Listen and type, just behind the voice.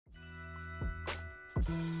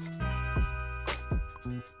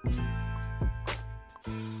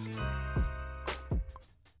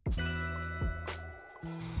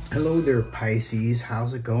Hello there, Pisces.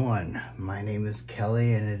 How's it going? My name is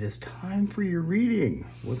Kelly, and it is time for your reading.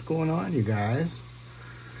 What's going on, you guys?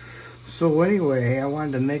 So anyway, I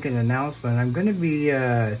wanted to make an announcement. I'm going to be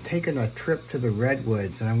taking a trip to the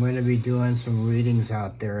Redwoods, and I'm going to be doing some readings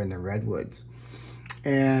out there in the Redwoods.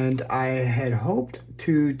 And I had hoped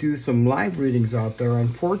to do some live readings out there.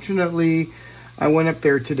 Unfortunately, I went up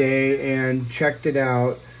there today and checked it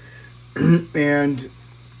out, and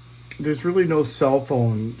there's really no cell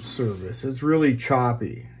phone service. It's really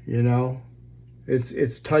choppy, you know.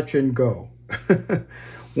 It's touch and go.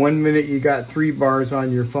 1 minute you got 3 bars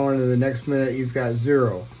on your phone, and the next minute you've got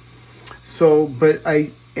 0. So, but I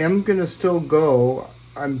am gonna still go.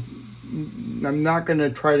 I'm not gonna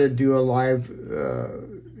try to do a live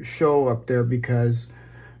show up there because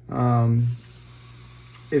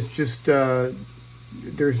it's just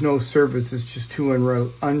there's no service. It's just too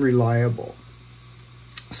unreliable.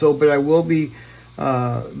 So, but I will be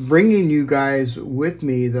bringing you guys with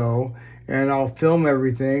me, though, and I'll film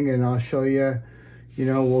everything, and I'll show you, you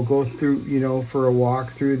know, we'll go through, you know, for a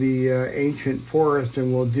walk through the ancient forest,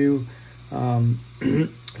 and we'll do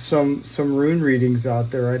some rune readings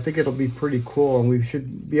out there. I think it'll be pretty cool, and we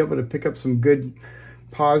should be able to pick up some good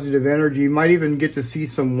positive energy. You might even get to see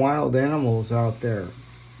some wild animals out there.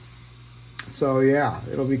 So, yeah,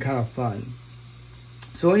 it'll be kind of fun.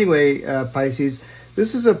 So anyway, Pisces,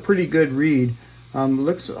 this is a pretty good read.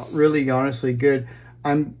 Looks really, honestly good.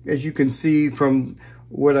 As you can see from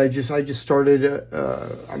what I just started.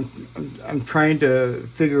 I'm trying to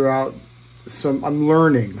figure out some. I'm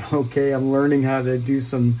learning. Okay, I'm learning how to do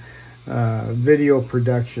some video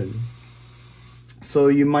production. So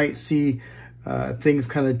you might see things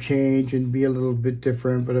kind of change and be a little bit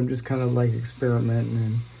different. But I'm just kind of like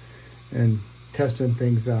experimenting and testing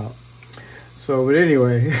things out. So, but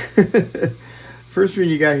anyway. First one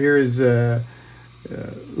you got here is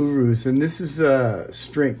Urus, and this is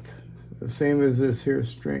strength, the same as this here,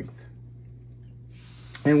 strength.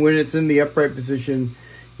 And when it's in the upright position,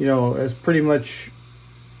 you know, that's pretty much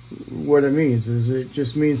what it means. Is it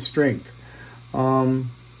just means strength.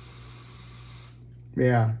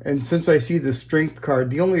 Yeah, and since I see the strength card,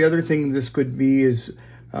 the only other thing this could be is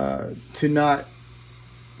to not,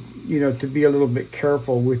 you know, to be a little bit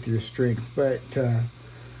careful with your strength, but.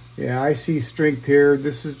 Yeah, I see strength here.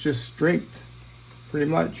 This is just strength, pretty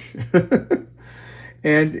much.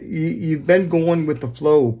 And you've been going with the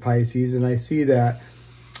flow, Pisces, and I see that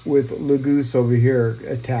with Lagoose over here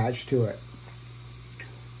attached to it.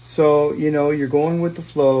 So, you know, you're going with the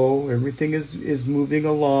flow. Everything is moving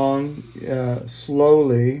along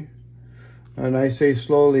slowly. And I say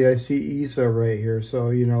slowly, I see Isa right here. So,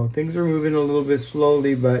 you know, things are moving a little bit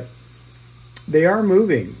slowly, but they are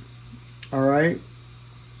moving, all right?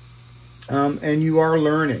 And you are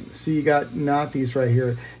learning. So you got Nathis right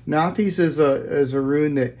here. Nathis is a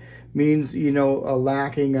rune that means, you know, a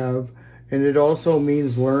lacking of, and it also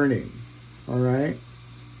means learning. All right.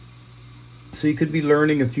 So you could be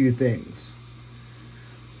learning a few things.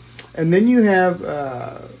 And then you have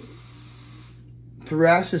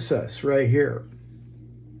Thracisus right here.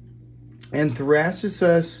 And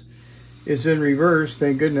Thracisus is in reverse,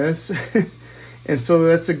 thank goodness. And so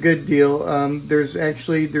that's a good deal. There's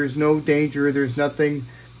no danger. There's nothing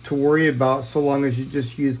to worry about so long as you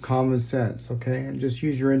just use common sense, okay? And just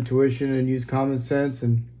use your intuition and use common sense,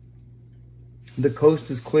 and the coast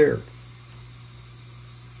is clear.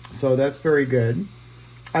 So that's very good.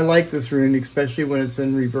 I like this rune, especially when it's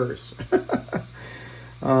in reverse.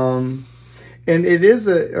 And it is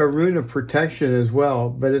a rune of protection as well,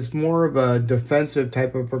 but it's more of a defensive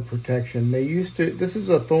type of a protection. This is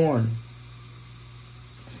a thorn.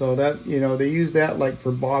 So that, you know, they use that like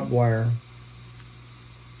for barbed wire.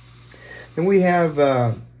 Then we have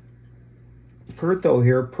Pertho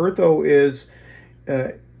here. Pertho is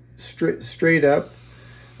straight up.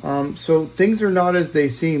 So things are not as they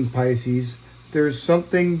seem, Pisces. There's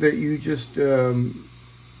something that you just, that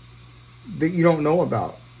you don't know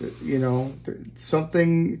about. You know,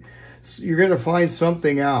 something, you're going to find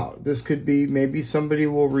something out. This could be, maybe somebody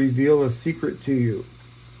will reveal a secret to you.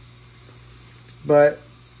 But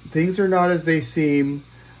things are not as they seem.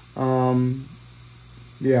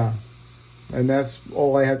 Yeah. And that's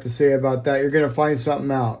all I have to say about that. You're going to find something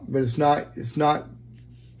out, but it's not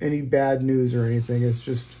any bad news or anything. It's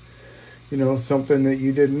just, you know, something that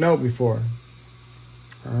you didn't know before.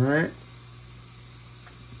 All right.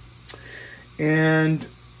 And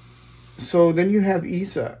so then you have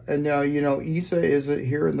Isa. And now, you know, Isa is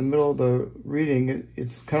here in the middle of the reading.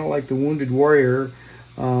 It's kind of like the wounded warrior.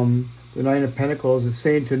 The Nine of Pentacles is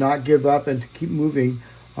saying to not give up and to keep moving.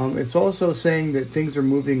 It's also saying that things are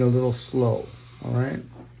moving a little slow, all right?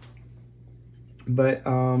 But,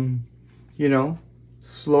 you know,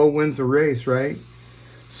 slow wins a race, right?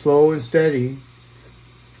 Slow and steady.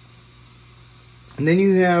 And then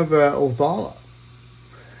you have Othala.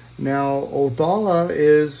 Now, Othala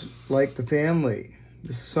is like the family.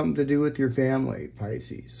 This is something to do with your family,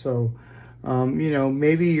 Pisces. So, you know,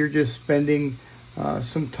 maybe you're just spending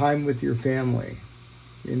some time with your family,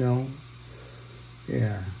 you know?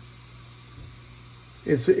 Yeah.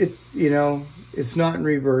 You know, it's not in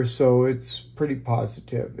reverse, so it's pretty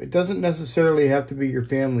positive. It doesn't necessarily have to be your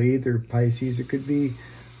family either, Pisces. It could be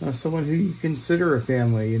someone who you consider a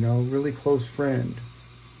family, you know, really close friend,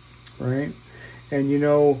 right? And, you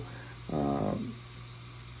know,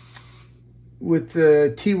 with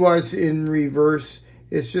the Tiwas in reverse,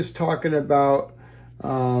 it's just talking about,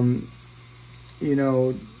 you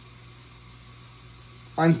know,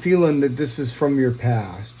 I'm feeling that this is from your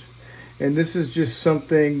past. And this is just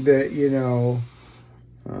something that, you know,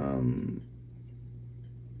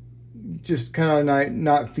 just kind of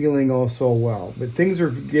not feeling all so well. But things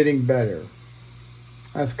are getting better.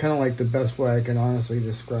 That's kind of like the best way I can honestly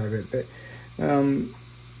describe it. But,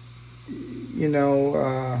 you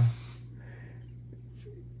know,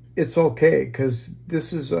 it's okay because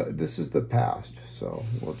this is the past. So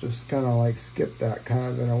we'll just kind of like skip that kind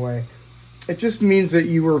of in a way. It just means that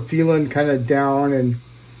you were feeling kind of down, and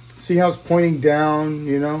see how it's pointing down,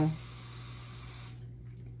 you know?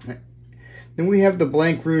 Then we have the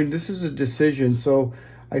blank rune. This is a decision. So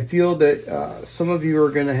I feel that some of you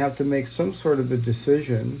are going to have to make some sort of a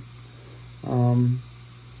decision. And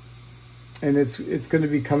it's going to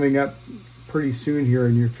be coming up pretty soon here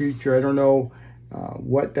in your future. I don't know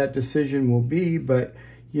what that decision will be, but,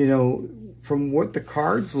 you know, from what the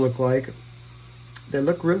cards look like, they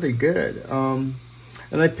look really good.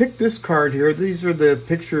 And I picked this card here. These are the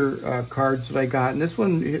picture cards that I got. And this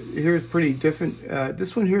one here is pretty different.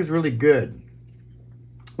 This one here is really good.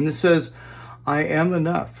 And it says, I am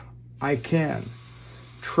enough. I can.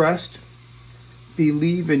 Trust.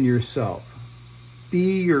 Believe in yourself.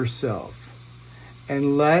 Be yourself.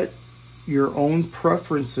 And let your own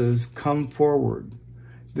preferences come forward.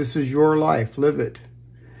 This is your life. Live it.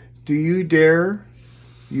 Do you dare?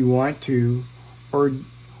 You want to.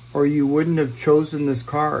 Or you wouldn't have chosen this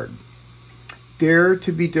card. Dare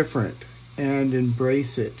to be different and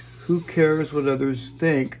embrace it. Who cares what others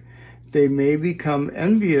think? They may become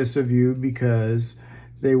envious of you because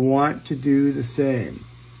they want to do the same.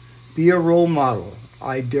 Be a role model.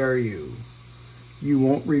 I dare you. You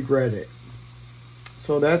won't regret it.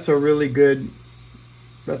 So that's a really good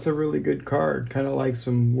card. Kind of like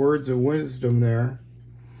some words of wisdom there.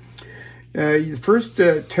 The first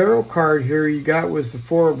tarot card here you got was the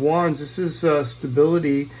Four of Wands. This is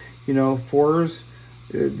stability. You know, fours,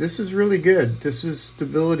 this is really good. This is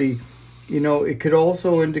stability. You know, it could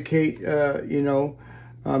also indicate, you know,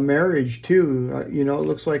 marriage too. You know, it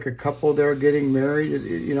looks like a couple there getting married,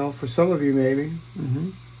 you know, for some of you maybe.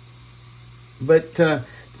 But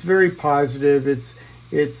it's very positive.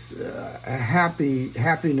 It's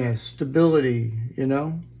happiness, stability, you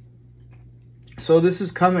know. So this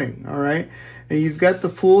is coming, all right? And you've got the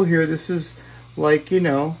Fool here. This is like, you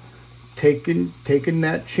know, taking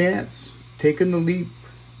that chance, taking the leap,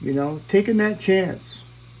 you know, taking that chance.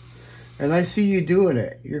 And I see you doing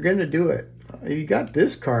it. You're going to do it. You got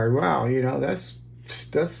this card. Wow, you know, that's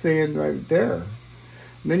saying right there.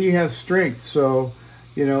 And then you have Strength. So,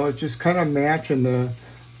 you know, it's just kind of matching the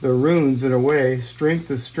runes in a way. Strength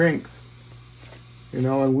is strength. You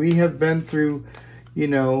know, and we have been through, you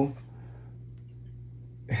know,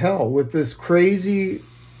 hell with this crazy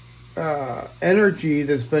energy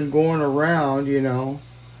that's been going around, you know,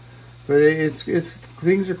 but it's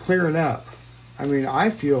things are clearing up. I mean, I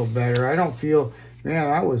feel better. I don't feel, man,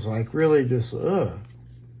 I was like really just ugh.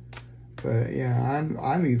 But yeah,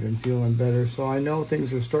 I'm even feeling better, so I know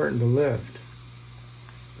things are starting to lift.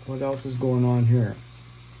 What else is going on here?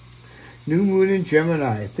 New moon in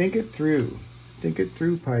Gemini. Think it through. Think it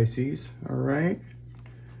through, Pisces. All right.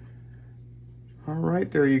 All right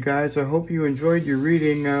there, you guys. I hope you enjoyed your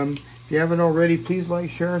reading. If you haven't already, please like,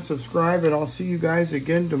 share, and subscribe, and I'll see you guys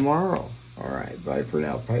again tomorrow. All right. Bye for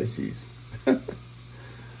now, Pisces.